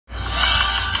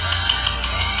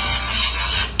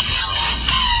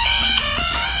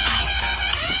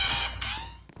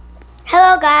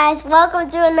guys, welcome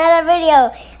to another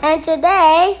video. And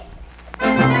today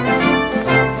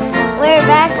we're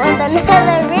back with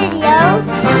another video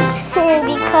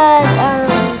because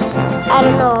I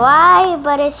don't know why,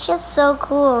 but it's just so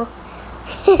cool.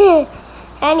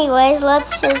 Anyways,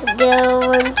 let's just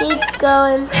go and keep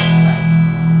going.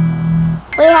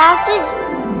 We have to.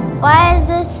 Why is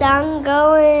this song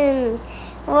going?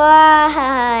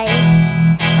 Why?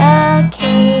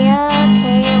 Okay,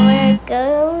 we're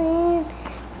going.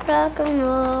 Rock and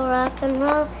roll, rock and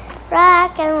roll,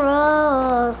 rock and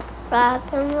roll,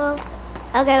 rock and roll.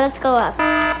 Okay, let's go up.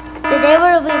 Today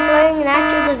we'll be playing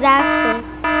natural disaster.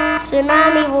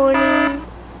 Tsunami warning.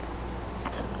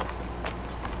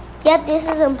 Yep, this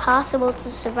is impossible to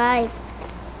survive.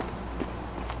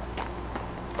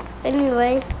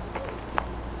 Anyway,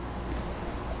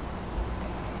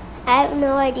 I have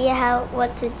no idea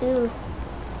what to do.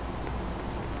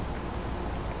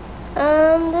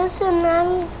 The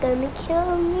tsunami is gonna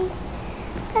kill me.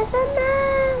 The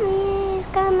tsunami is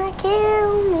gonna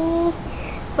kill me.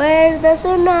 Where's the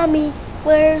tsunami?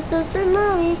 Where's the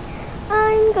tsunami?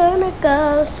 I'm gonna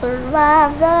go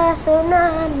survive the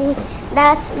tsunami.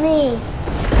 That's me.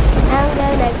 I'm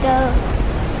gonna go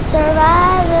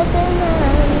survive the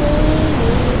tsunami.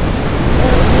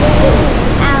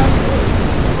 Ow.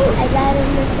 I got in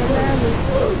the tsunami.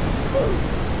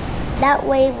 That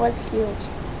wave was huge.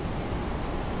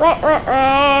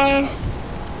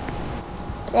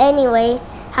 Anyway,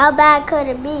 how bad could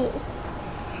it be?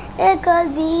 It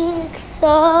could be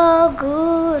so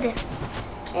good.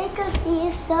 It could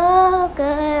be so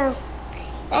good.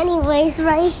 Anyways,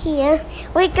 right here,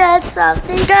 we got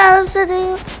something else to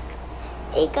do.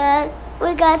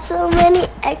 We got so many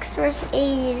extras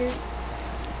aid.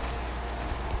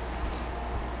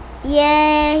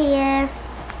 Yeah.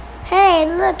 Hey,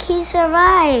 look, he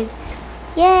survived.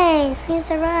 Yay, he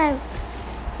survived.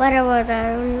 Whatever,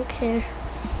 I don't care.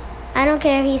 I don't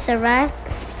care if he survived.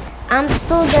 I'm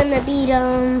still gonna beat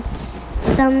him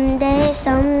someday.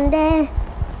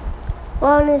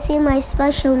 Wanna see my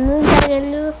special moves I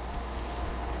can do?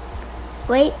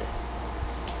 Wait.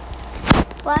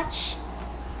 Watch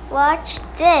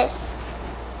this.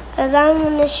 Cause I'm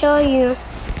gonna show you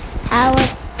how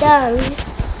it's done.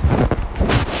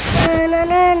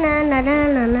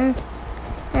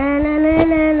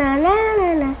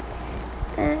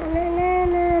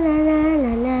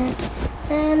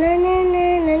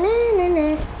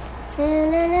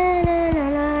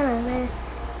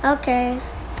 Okay,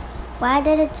 why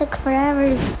did it take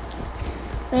forever?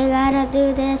 We gotta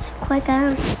do this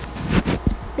quicker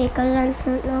because I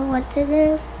don't know what to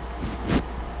do.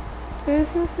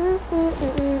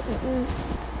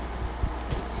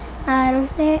 I don't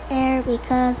care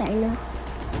because I know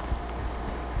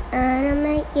I don't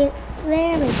make it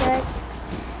very good.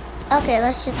 Okay,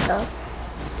 let's just go.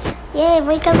 Yay,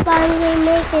 we can finally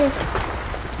make it.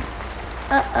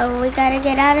 We gotta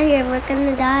get out of here. We're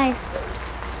gonna die.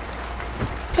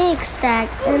 Pig stack,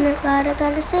 and the bottle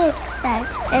got a pig stack,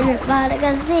 and the bottle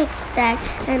got a pig stack,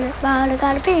 and the bottle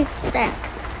got a pig stack.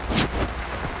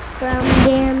 From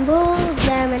gamble,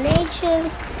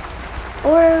 examination,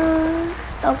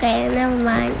 okay, never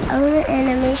mind. Owner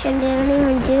animation didn't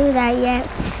even do that yet,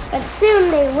 but soon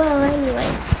they will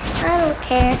anyway. I don't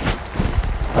care.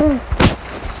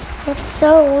 It's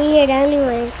so weird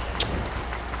anyway.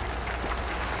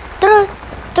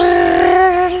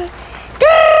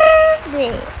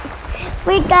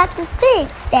 We got this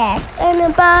pig stack, and a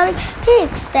bottle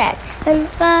pig stack, and a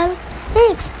bottle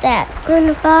pig stack, and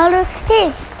a bottle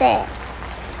pig stack.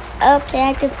 Okay,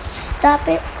 I could stop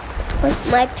it with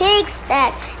my pig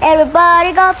stack.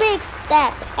 Everybody go pig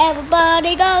stack.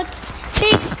 Everybody go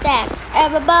pig stack.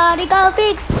 Everybody go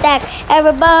pig stack.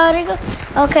 Everybody go.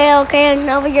 Okay,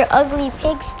 enough of your ugly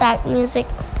pig stack music.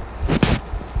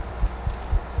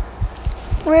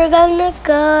 We're gonna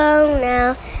go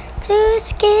now to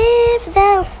escape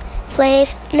the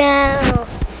place now.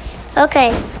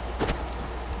 Okay.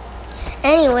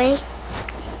 Anyway,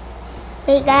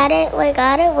 we got it.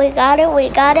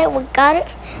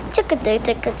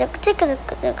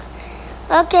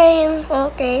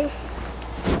 Okay.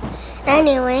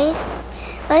 Anyway,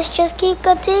 let's just keep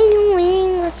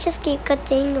continuing.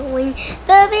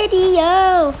 The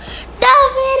video.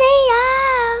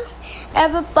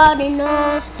 Everybody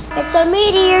knows it's a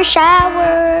meteor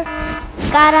shower.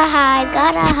 Gotta hide,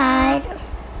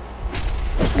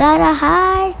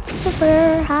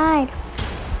 super hide.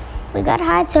 We gotta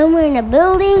hide somewhere in a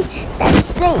building that's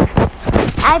safe.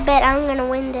 I bet I'm gonna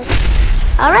win this.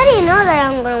 I already know that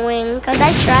I'm gonna win because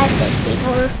I tried this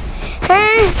before.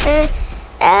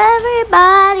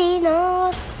 Everybody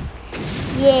knows.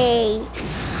 Yay.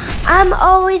 I'm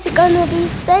always gonna be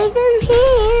safe in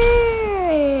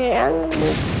here. I'm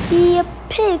gonna be a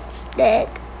pig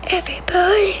stack,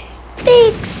 everybody.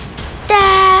 Pig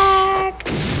stack.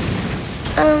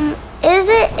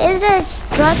 Is the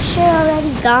structure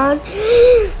already gone?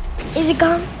 Is it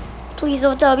gone? Please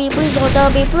don't tell me. Please don't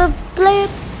tell me. Please.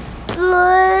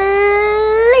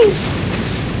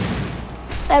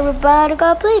 Everybody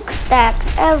got pig stack.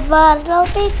 Everybody got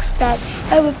pig stack.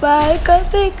 Everybody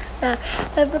got pig stack.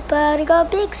 Everybody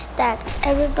got big stack.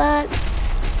 Everybody.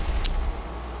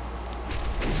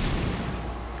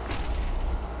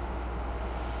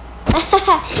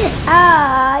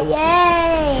 Oh,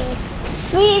 yay!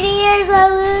 Meteors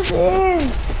are losing.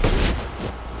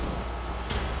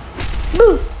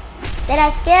 Boo! Did I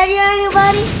scare you,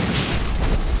 anybody?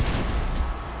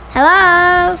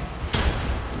 Hello?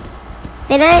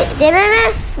 Did I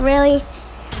not? Really?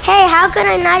 Hey, how could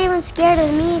I not even scared of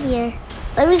the meteor?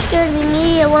 Let me scare the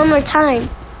meteor one more time.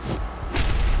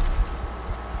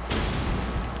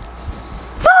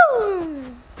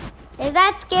 Boom! Is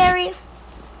that scary?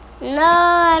 No,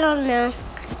 I don't know.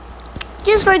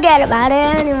 Just forget about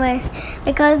it anyway,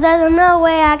 because there's no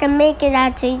way I can make it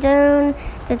out to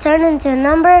turn into a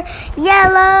number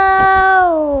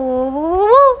yellow.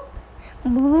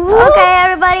 Okay,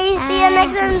 everybody, see you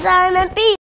next time and peace.